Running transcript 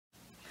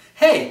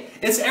Hey,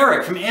 it's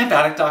Eric from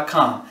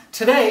AmpAddict.com.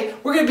 Today,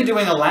 we're going to be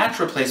doing a latch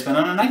replacement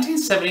on a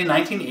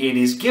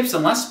 1970-1980s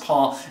Gibson Les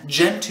Paul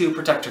Gen 2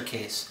 protector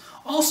case,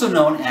 also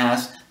known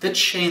as the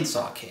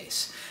chainsaw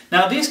case.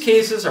 Now, these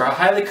cases are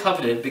highly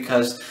coveted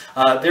because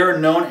they're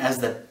known as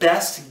the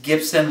best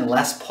Gibson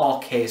Les Paul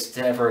case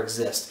to ever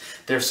exist.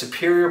 Their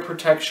superior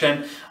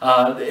protection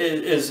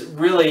is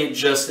really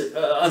just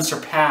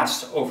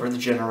unsurpassed over the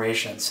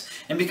generations.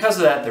 And because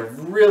of that, they're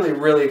really,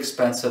 really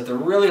expensive. They're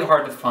really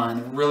hard to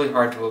find, really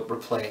hard to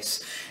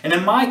replace. And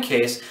in my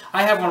case,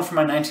 I have one from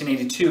my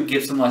 1982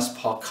 Gibson Les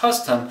Paul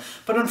Custom,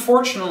 but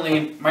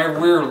unfortunately, my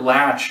rear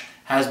latch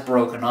has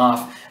broken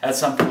off at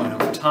some point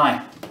over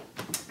time.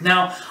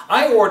 Now,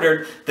 I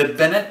ordered the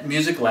Bennet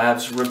Music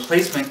Labs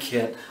replacement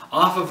kit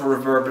off of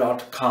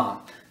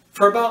Reverb.com.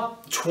 For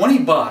about 20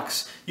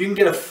 bucks, you can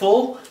get a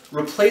full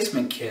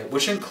replacement kit,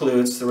 which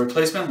includes the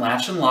replacement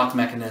latch and lock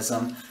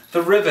mechanism,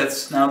 the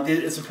rivets. Now,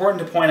 it's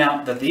important to point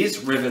out that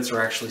these rivets are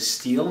actually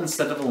steel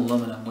instead of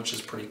aluminum, which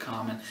is pretty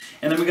common.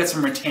 And then we got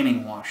some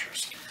retaining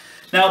washers.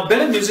 Now,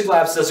 Bennet Music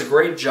Labs does a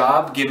great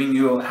job giving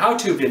you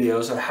how-to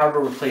videos of how to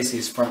replace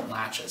these front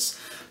latches.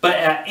 But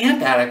at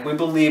Amp Addict, we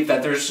believe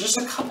that there's just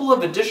a couple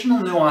of additional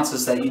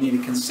nuances that you need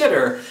to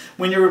consider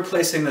when you're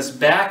replacing this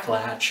back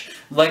latch,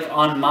 like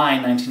on my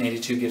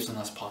 1982 Gibson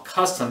Les Paul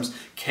Customs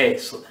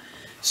case.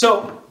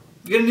 So,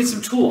 you're going to need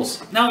some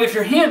tools. Now, if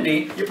you're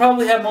handy, you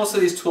probably have most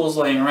of these tools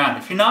laying around.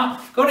 If you're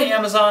not, go to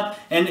Amazon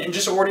and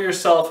just order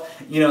yourself,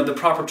 the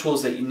proper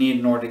tools that you need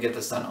in order to get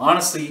this done.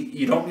 Honestly,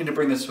 you don't need to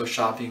bring this to a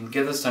shop. You can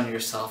get this done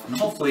yourself, and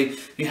hopefully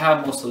you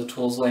have most of the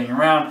tools laying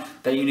around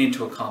that you need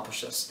to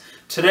accomplish this.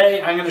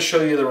 Today, I'm going to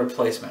show you the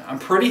replacement. I'm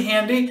pretty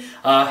handy.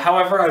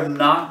 However, I've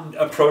not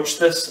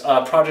approached this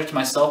project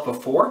myself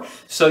before,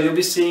 so you'll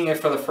be seeing it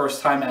for the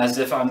first time as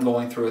if I'm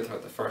going through it for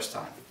the first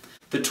time.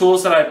 The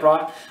tools that I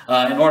brought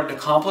in order to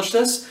accomplish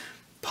this: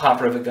 pop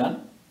rivet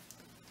gun,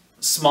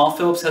 small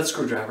Phillips head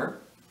screwdriver,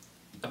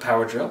 a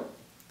power drill,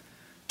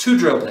 2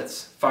 drill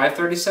bits, 5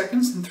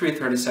 30-seconds and 3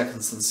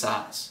 30-seconds in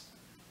size,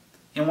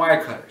 and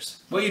wire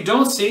cutters. What you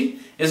don't see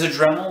is a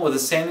Dremel with a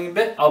sanding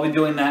bit. I'll be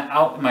doing that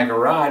out in my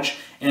garage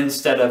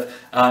instead of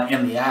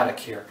in the attic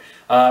here.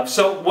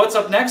 So what's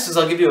up next is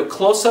I'll give you a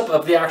close-up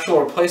of the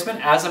actual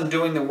replacement as I'm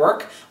doing the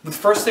work. The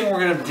first thing we're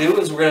going to do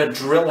is we're going to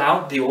drill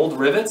out the old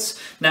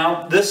rivets.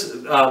 Now, this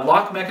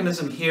lock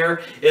mechanism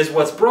here is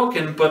what's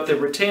broken, but the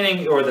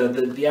retaining, or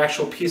the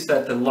actual piece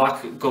that the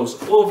lock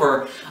goes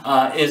over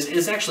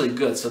is actually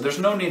good. So there's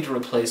no need to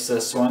replace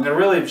this. So I'm going to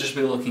really just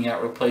be looking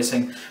at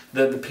replacing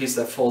the piece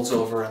that folds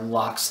over and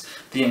locks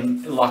the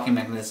locking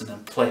mechanism in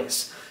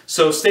place.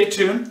 So stay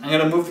tuned. I'm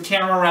going to move the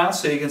camera around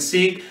so you can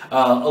see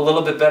a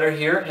little bit better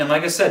here. And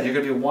like I said, you're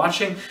going to be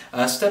watching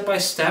step by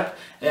step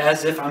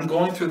as if I'm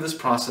going through this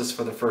process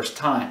for the first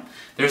time.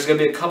 There's going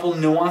to be a couple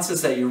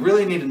nuances that you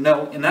really need to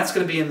know, and that's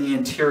going to be in the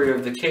interior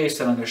of the case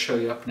that I'm going to show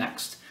you up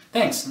next.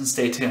 Thanks, and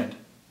stay tuned.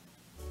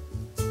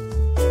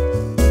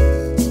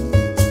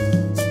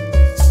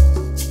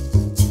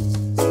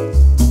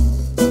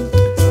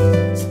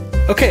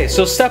 Okay,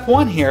 so step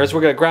one here is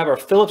we're going to grab our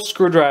Phillips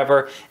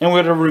screwdriver and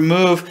we're going to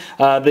remove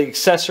the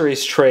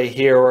accessories tray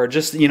here, or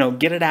just,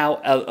 get it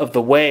out of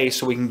the way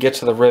so we can get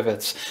to the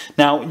rivets.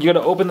 Now, you're going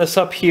to open this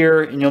up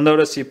here, and you'll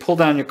notice you pull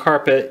down your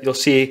carpet, you'll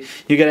see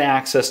you get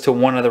access to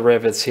one of the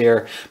rivets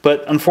here.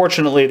 But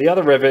unfortunately, the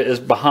other rivet is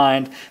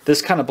behind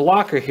this kind of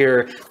blocker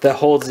here that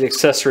holds the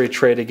accessory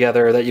tray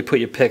together that you put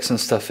your picks and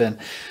stuff in.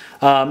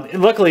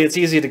 Luckily, it's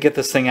easy to get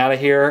this thing out of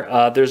here.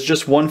 There's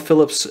just one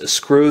Phillips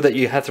screw that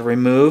you have to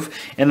remove,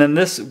 and then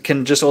this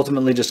can just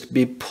ultimately just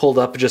be pulled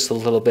up just a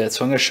little bit.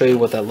 So I'm going to show you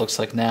what that looks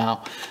like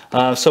now.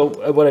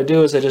 So what I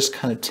do is I just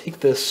kind of take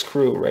this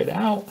screw right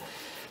out,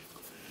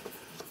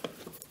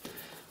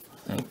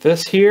 like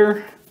this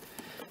here.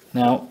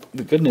 Now,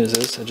 the good news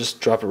is I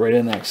just drop it right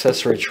in the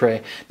accessory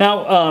tray.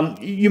 Now,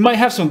 you might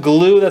have some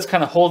glue that's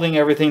kind of holding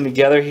everything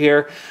together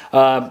here.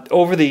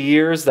 Over the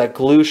years, that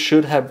glue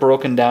should have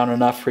broken down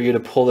enough for you to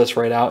pull this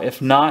right out.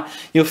 If not,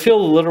 you'll feel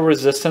a little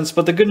resistance.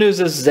 But the good news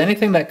is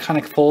anything that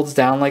kind of folds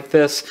down like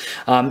this,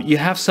 you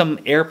have some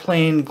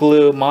airplane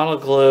glue, model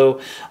glue,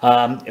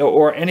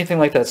 or anything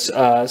like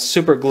that,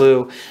 super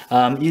glue.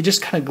 You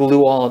just kind of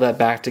glue all of that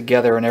back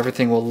together, and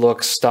everything will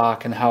look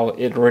stock and how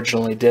it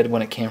originally did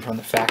when it came from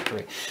the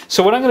factory.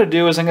 So what I'm going to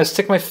do is I'm going to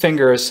stick my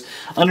fingers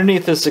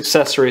underneath this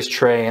accessories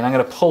tray, and I'm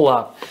going to pull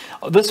up.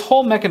 This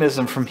whole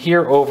mechanism from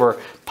here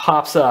over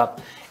pops up,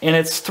 and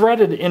it's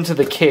threaded into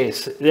the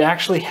case. It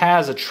actually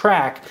has a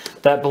track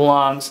that it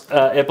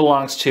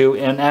belongs to,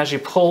 and as you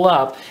pull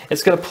up,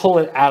 it's going to pull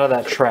it out of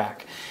that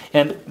track.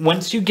 And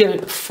once you get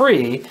it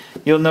free,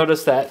 you'll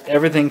notice that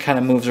everything kind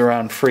of moves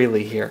around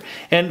freely here.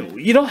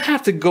 And you don't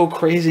have to go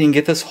crazy and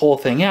get this whole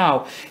thing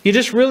out. You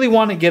just really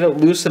want to get it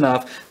loose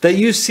enough that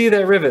you see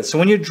that rivet. So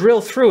when you drill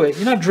through it,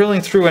 you're not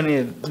drilling through any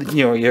of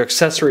your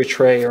accessory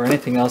tray or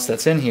anything else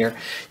that's in here.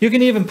 You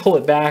can even pull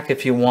it back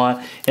if you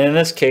want. And in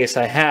this case,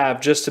 I have,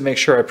 just to make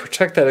sure I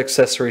protect that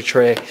accessory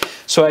tray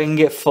so I can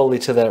get fully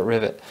to that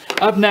rivet.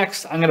 Up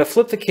next, I'm going to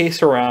flip the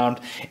case around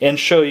and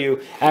show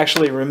you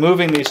actually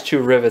removing these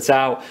two rivets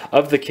out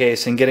of the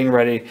case and getting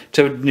ready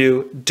to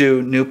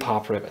do new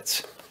pop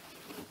rivets.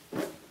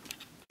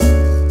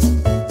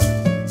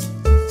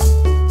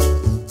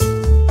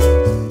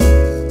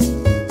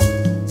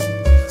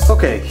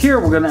 Okay, here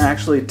we're going to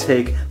actually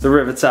take the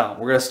rivets out.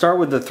 We're going to start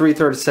with the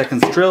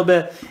 3/32 drill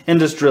bit and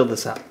just drill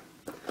this out.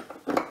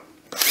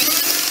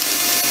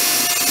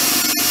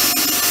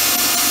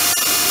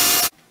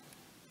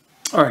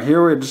 Alright,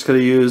 here we're just going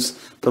to use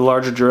the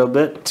larger drill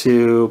bit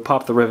to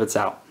pop the rivets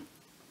out.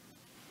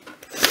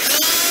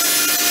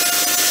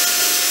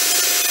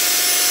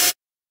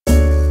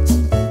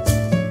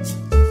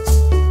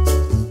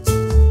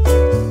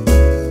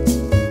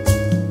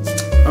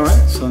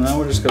 Alright, so now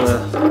we're just going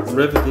to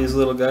rivet these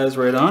little guys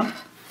right on.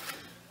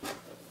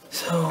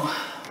 So,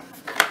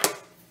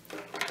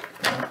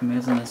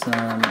 amazing this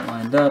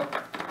lined up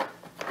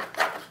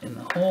in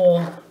the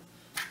hole,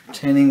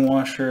 retaining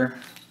washer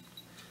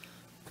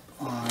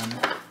on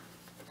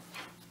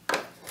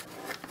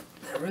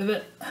the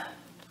rivet,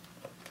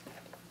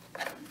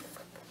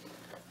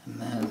 and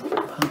then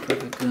pump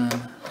rivet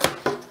gun,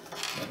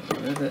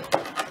 rivet.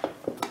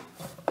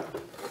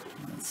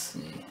 Let's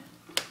see,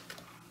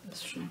 this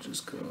should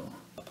just go.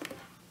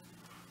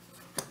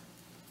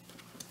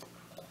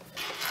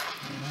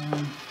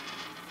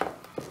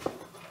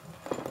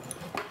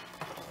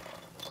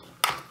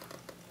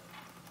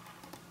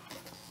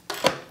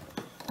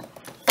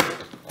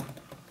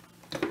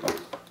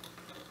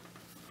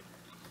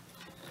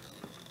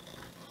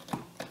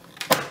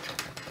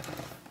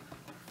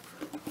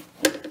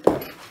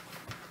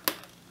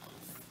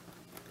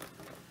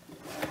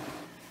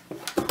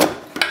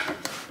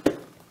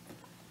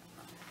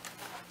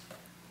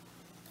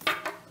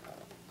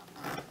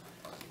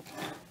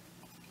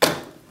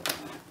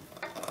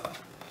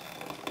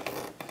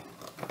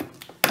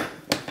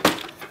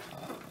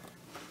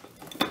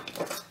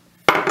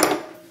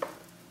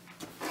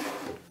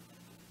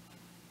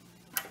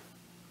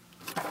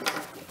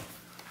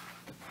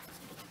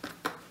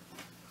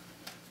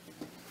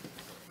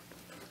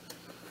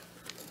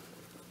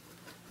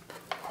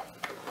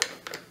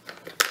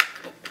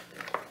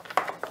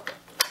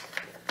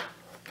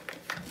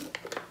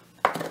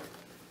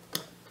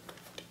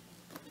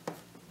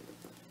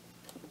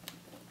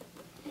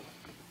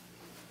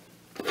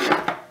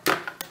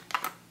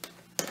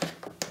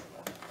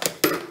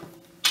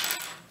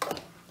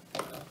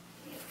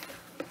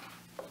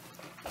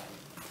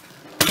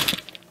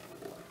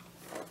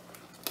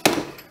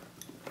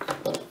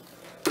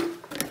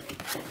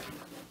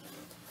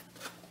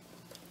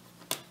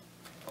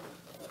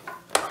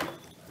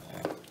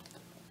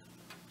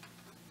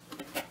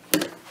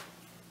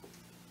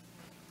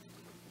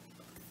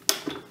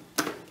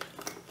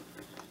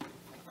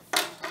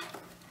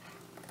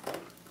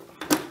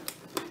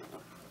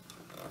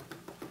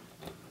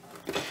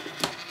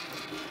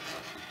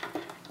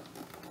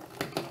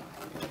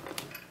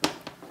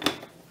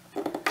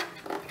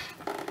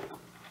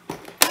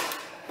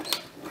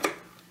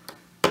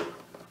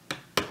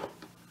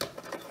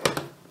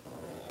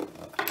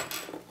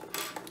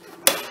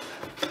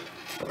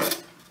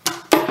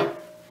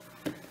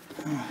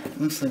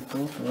 Looks like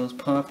both of those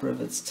pop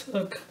rivets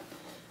took,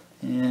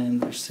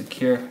 and they're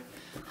secure.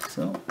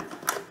 So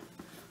what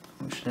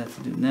we should have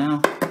to do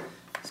now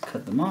is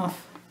cut them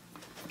off,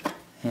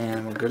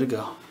 and we're good to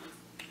go.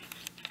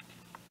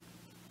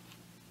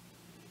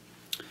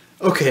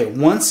 Okay,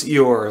 once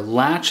your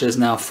latch is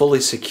now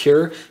fully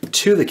secure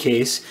to the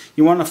case,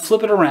 you want to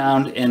flip it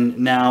around and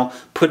now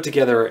put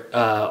together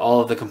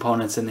all of the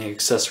components in the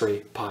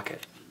accessory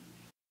pocket.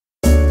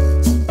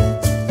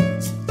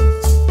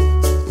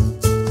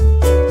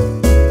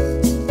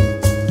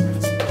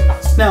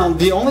 Now,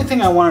 the only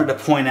thing I wanted to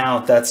point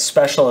out that's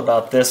special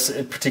about this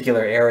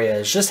particular area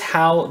is just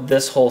how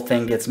this whole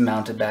thing gets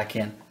mounted back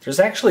in. There's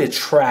actually a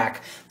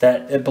track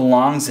that it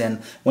belongs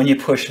in when you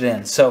push it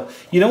in. So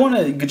you don't want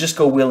to just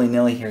go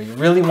willy-nilly here. You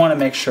really want to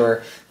make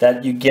sure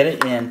that you get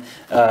it in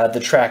the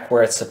track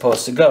where it's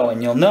supposed to go.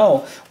 And you'll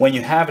know when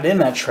you have it in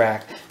that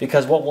track,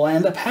 because what will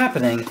end up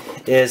happening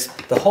is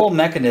the whole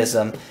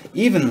mechanism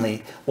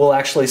evenly will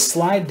actually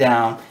slide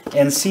down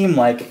and seem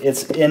like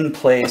it's in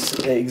place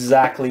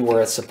exactly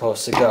where it's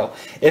supposed to go.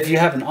 If you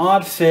have an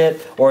odd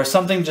fit or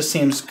something just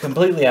seems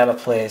completely out of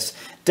place,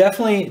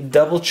 definitely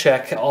double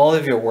check all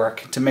of your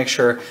work to make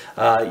sure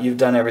you've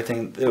done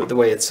everything the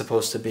way it's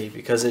supposed to be,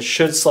 because it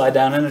should slide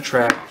down in a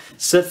track,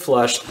 sit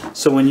flush,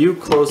 so when you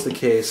close the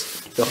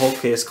case, the whole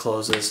case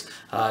closes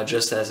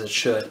just as it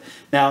should.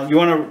 Now you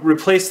want to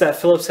replace that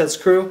Phillips head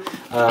screw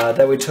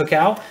that we took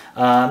out,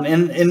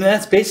 and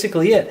that's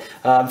basically it.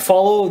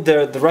 Follow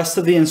the rest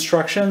of the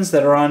instructions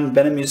that are on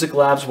Bennet Music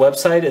Lab's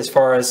website as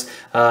far as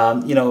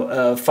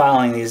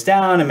filing these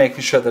down and making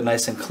sure they're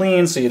nice and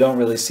clean so you don't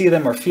really see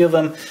them or feel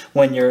them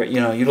when you're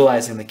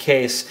utilizing the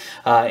case.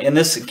 In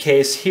this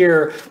case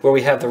here, where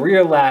we have the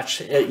rear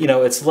latch,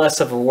 it's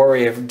less of a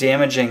worry of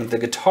damaging the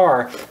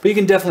guitar, but you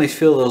can definitely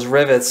feel those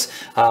rivets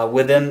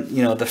within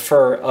the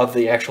fur of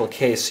the actual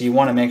case. So you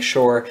want to make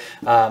sure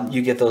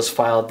you get those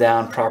filed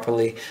down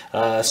properly,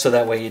 so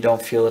that way you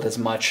don't feel it as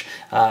much,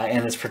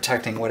 and it's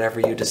protecting whatever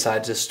you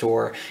decide to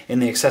store in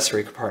the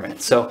accessory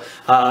compartment. So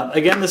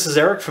again, this is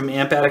Eric from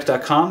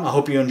AmpAddict.com. I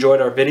hope you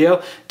enjoyed our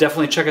video.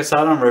 Definitely check us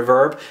out on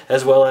Reverb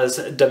as well as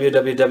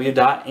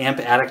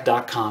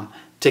www.ampaddict.com.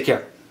 Take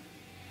care.